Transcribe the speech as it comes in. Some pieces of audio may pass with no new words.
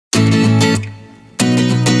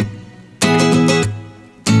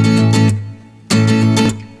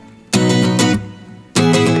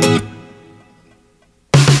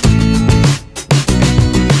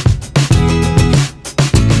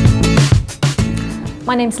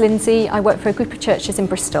My name's Lindsay. I work for a group of churches in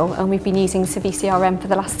Bristol and we've been using CiviCRM for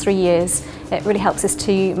the last 3 years. It really helps us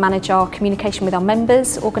to manage our communication with our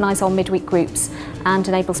members, organise our midweek groups and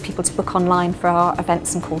enables people to book online for our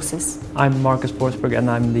events and courses. I'm Marcus Forsberg and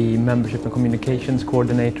I'm the Membership and Communications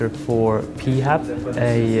Coordinator for PHAP,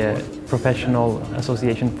 a professional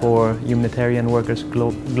association for humanitarian workers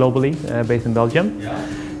globally, based in Belgium.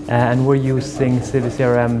 And we're using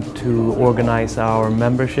CiviCRM to organise our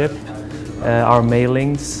membership, our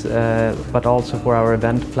mailings, but also for our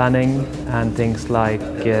event planning and things like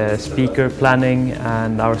speaker planning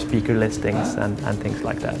and our speaker listings and things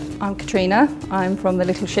like that. I'm Katrina. I'm from the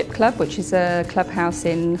Little Ship Club, which is a clubhouse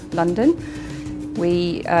in London.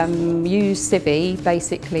 We use Civi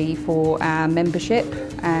basically for our membership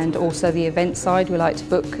and also the event side. We like to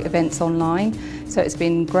book events online, so it's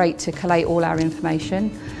been great to collate all our information.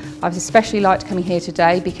 I've especially liked coming here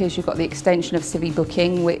today because you've got the extension of Civi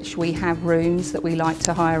Booking, which we have rooms that we like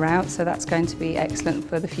to hire out, so that's going to be excellent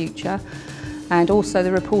for the future. And also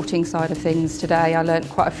the reporting side of things today, I learned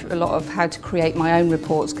quite a lot of how to create my own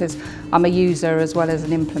reports because I'm a user as well as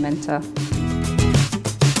an implementer.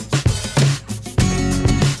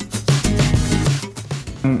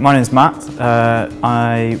 My name is Matt.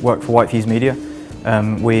 I work for Whitefuse Media.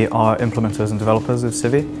 We are implementers and developers of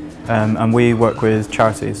Civi. And we work with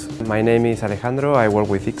charities. My name is Alejandro, I work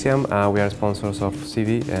with Ixiam. We are sponsors of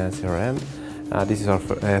CiviCRM. This is our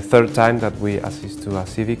third time that we assist to a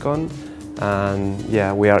CiviCon. And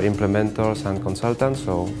yeah, we are implementers and consultants,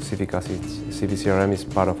 so CiviCRM is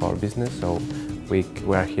part of our business, so we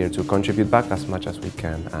are here to contribute back as much as we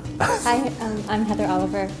can. Hi, I'm Heather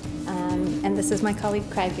Oliver, and this is my colleague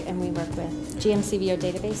Craig, and we work with GMCVO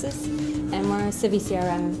databases, and we're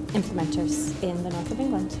CiviCRM implementers in the north of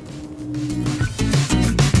England.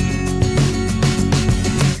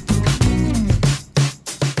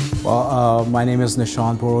 Well, my name is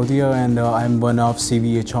Nishant Borodia and I'm one of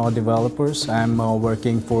CiviHR developers. I'm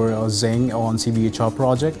working for Zing on CiviHR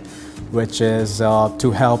project, which is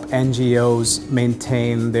to help NGOs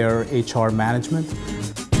maintain their HR management.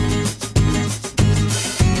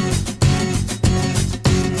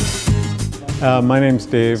 My name's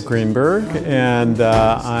Dave Greenberg and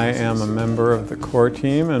I am a member of the core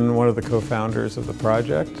team and one of the co-founders of the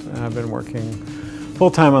project. I've been working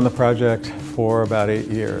full-time on the project for about 8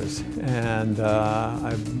 years, and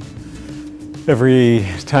every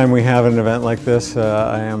time we have an event like this,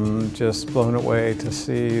 I am just blown away to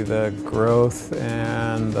see the growth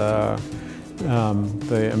and the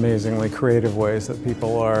amazingly creative ways that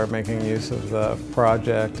people are making use of the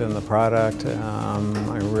project and the product.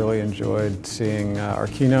 I really enjoyed seeing our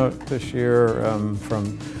keynote this year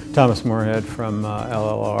from Thomas Moorhead from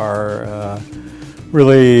LLR,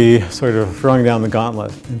 really sort of throwing down the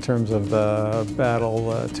gauntlet in terms of the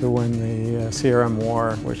battle to win the CRM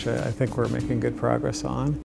war, which I think we're making good progress on.